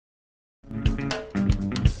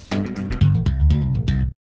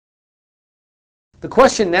The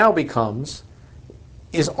question now becomes,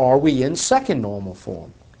 are we in second normal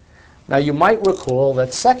form? Now you might recall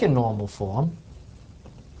that second normal form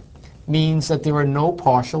means that there are no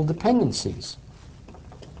partial dependencies.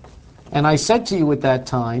 And I said to you at that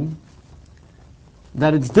time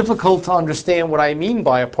that it's difficult to understand what I mean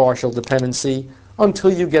by a partial dependency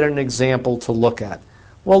until you get an example to look at.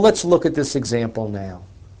 Well, let's look at this example now.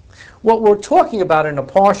 What we're talking about in a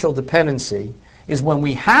partial dependency is when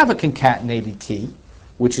we have a concatenated key,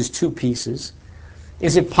 which is two pieces,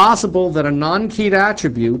 is it possible that a non-keyed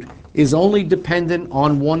attribute is only dependent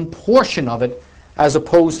on one portion of it as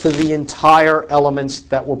opposed to the entire elements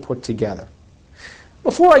that were put together?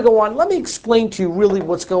 Before I go on, let me explain to you really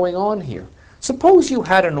what's going on here. Suppose you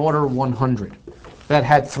had an order 100 that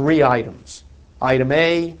had three items, item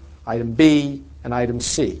A, item B, and item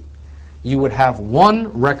C. You would have one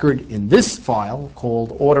record in this file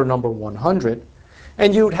called order number 100,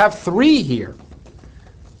 and you'd have three here.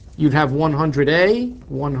 You'd have 100A,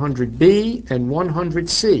 100B, and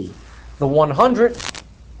 100C. The 100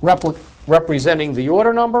 representing the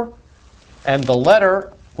order number, and the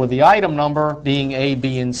letter or the item number being A,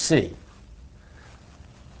 B, and C.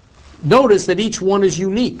 Notice that each one is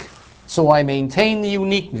unique, so I maintain the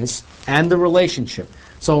uniqueness and the relationship.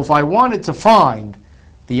 So if I wanted to find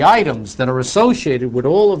the items that are associated with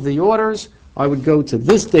all of the orders, I would go to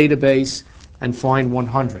this database and find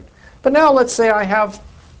 100. But now let's say I have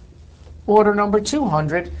order number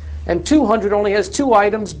 200, and 200 only has two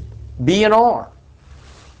items, B and R.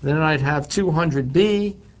 Then I'd have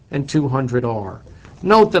 200B and 200R.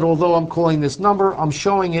 Note that although I'm calling this number, I'm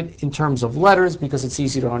showing it in terms of letters because it's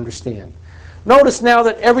easy to understand. Notice now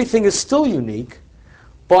that everything is still unique,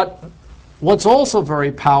 but what's also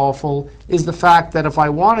very powerful is the fact that if I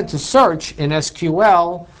wanted to search in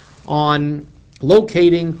SQL on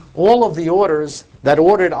locating all of the orders that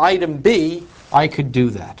ordered item B, I could do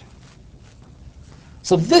that.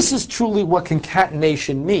 So this is truly what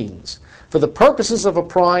concatenation means. For the purposes of a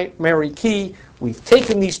primary key, we've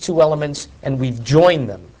taken these two elements and we've joined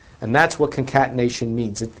them. And that's what concatenation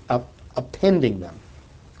means, appending them.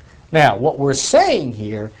 Now, what we're saying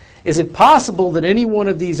here is it possible that any one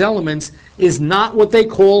of these elements is not what they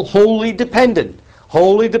call wholly dependent.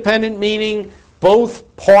 Wholly dependent meaning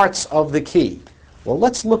both parts of the key. Well,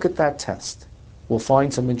 let's look at that test. We'll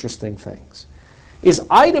find some interesting things. Is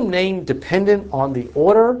item name dependent on the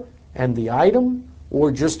order and the item,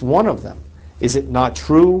 or just one of them? Is it not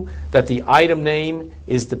true that the item name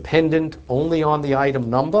is dependent only on the item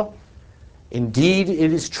number? Indeed,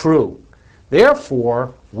 it is true.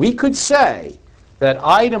 Therefore, we could say that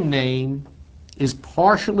item name is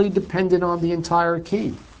partially dependent on the entire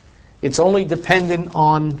key. It's only dependent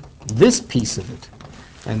on this piece of it,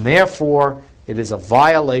 and therefore it is a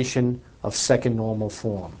violation of second normal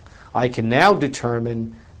form. I can now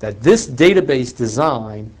determine that this database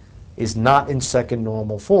design is not in second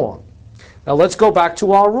normal form. Now let's go back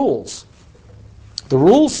to our rules. The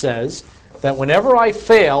rule says that whenever I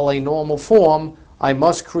fail a normal form, I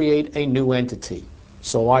must create a new entity.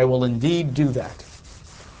 So I will indeed do that.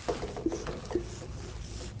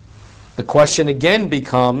 The question again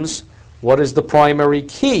becomes, what is the primary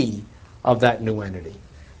key of that new entity?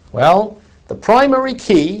 Well, the primary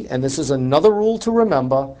key, and this is another rule to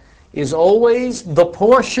remember, is always the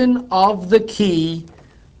portion of the key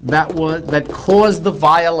that caused the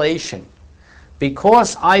violation.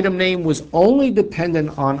 Because item name was only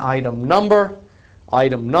dependent on item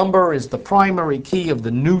number is the primary key of the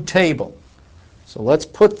new table. So let's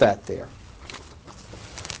put that there.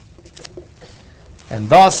 And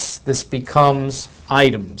thus, this becomes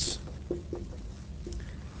items.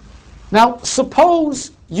 Now,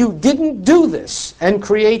 suppose you didn't do this and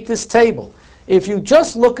create this table. If you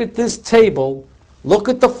just look at this table, look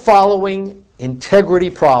at the following integrity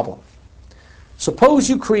problem. Suppose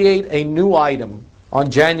you create a new item on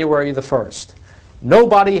January the 1st.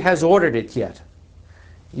 Nobody has ordered it yet.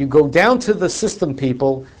 You go down to the system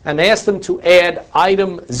people and ask them to add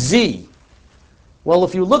item Z. Well,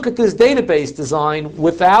 if you look at this database design,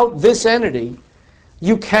 without this entity,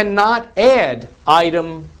 you cannot add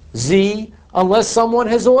item Z unless someone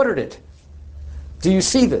has ordered it. Do you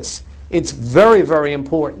see this? It's very, very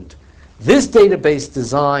important. This database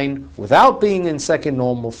design, without being in second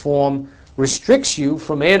normal form, restricts you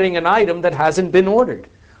from adding an item that hasn't been ordered,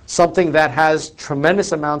 something that has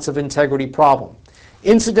tremendous amounts of integrity problem.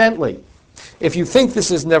 Incidentally, if you think this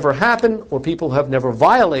has never happened or people have never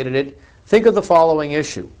violated it, think of the following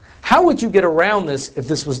issue. How would you get around this if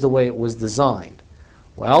this was the way it was designed?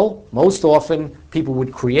 Well, most often people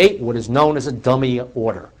would create what is known as a dummy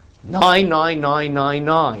order.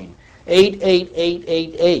 99999,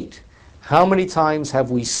 88888. How many times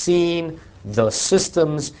have we seen the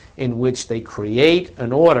systems in which they create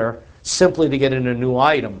an order simply to get in a new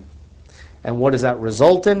item? And what does that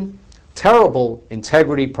result in? Terrible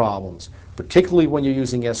integrity problems, particularly when you're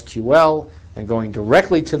using SQL and going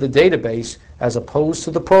directly to the database as opposed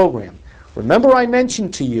to the program. Remember, I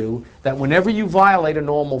mentioned to you that whenever you violate a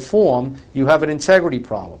normal form, you have an integrity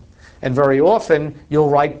problem. And very often, you'll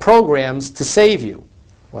write programs to save you.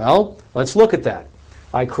 Well, let's look at that.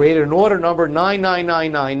 I created an order number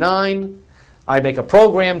 99999. I make a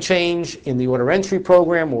program change in the order entry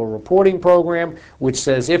program or reporting program, which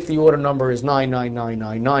says if the order number is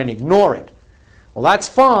 99999, ignore it. Well, that's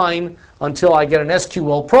fine until I get an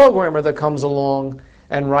SQL programmer that comes along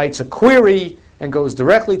and writes a query and goes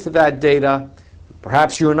directly to that data.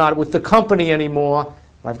 Perhaps you're not with the company anymore.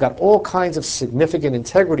 I've got all kinds of significant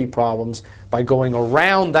integrity problems by going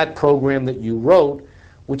around that program that you wrote,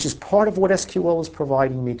 which is part of what SQL is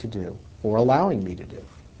providing me to do or allowing me to do.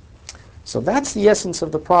 So that's the essence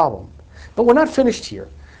of the problem. But we're not finished here.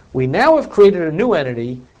 We now have created a new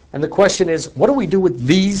entity, and the question is, what do we do with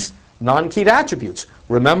these non-keyed attributes?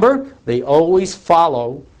 Remember, they always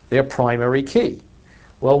follow their primary key.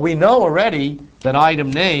 Well, we know already that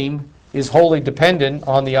item name is wholly dependent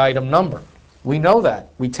on the item number. We know that.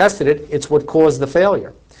 We tested it. It's what caused the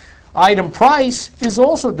failure. Item price is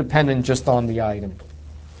also dependent just on the item.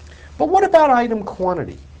 But what about item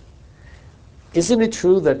quantity? Isn't it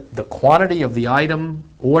true that the quantity of the item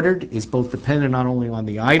ordered is both dependent not only on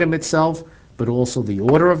the item itself, but also the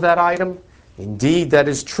order of that item? Indeed, that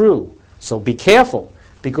is true. So be careful,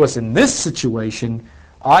 because in this situation,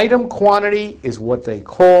 item quantity is what they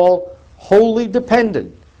call wholly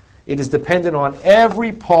dependent. It is dependent on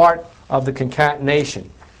every part of the concatenation.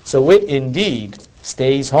 So it indeed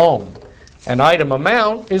stays home. And item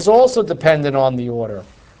amount is also dependent on the order.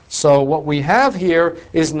 So what we have here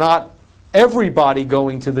is not everybody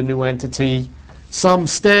going to the new entity. Some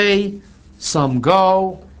stay, some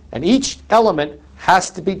go, and each element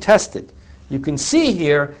has to be tested. You can see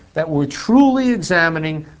here that we're truly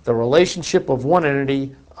examining the relationship of one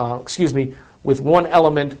entity, with one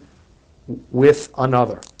element with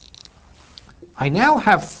another. I now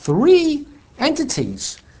have 3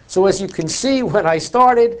 entities. So as you can see, when I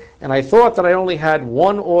started and I thought that I only had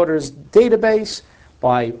one orders database,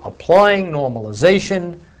 by applying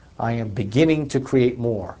normalization, I am beginning to create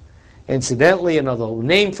more. Incidentally, another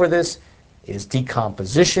name for this is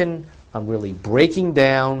decomposition. I'm really breaking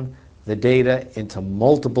down the data into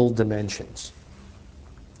multiple dimensions.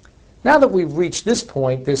 Now that we've reached this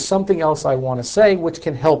point, there's something else I want to say which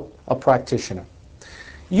can help a practitioner.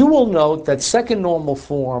 You will note that second normal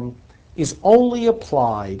form is only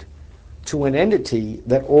applied to an entity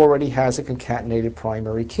that already has a concatenated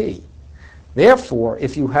primary key. Therefore,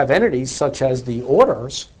 if you have entities such as the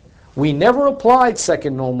orders, we never applied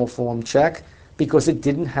second normal form check because it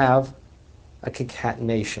didn't have a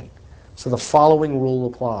concatenation. So the following rule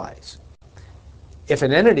applies. If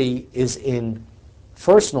an entity is in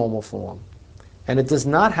first normal form and it does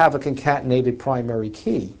not have a concatenated primary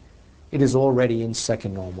key, it is already in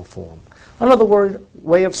second normal form. Another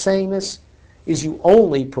way of saying this is you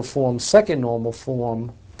only perform second normal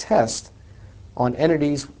form test on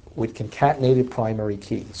entities with concatenated primary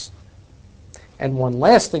keys. And one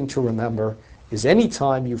last thing to remember is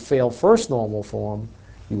anytime you fail first normal form,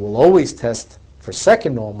 you will always test for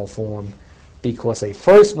second normal form, because a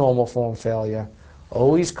first normal form failure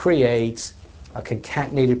always creates a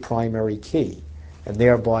concatenated primary key, and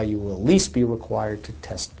thereby you will at least be required to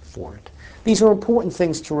test for it. These are important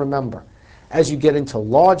things to remember. As you get into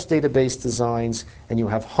large database designs and you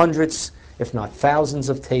have hundreds, if not thousands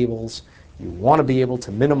of tables, you want to be able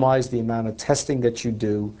to minimize the amount of testing that you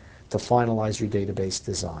do to finalize your database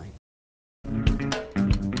design.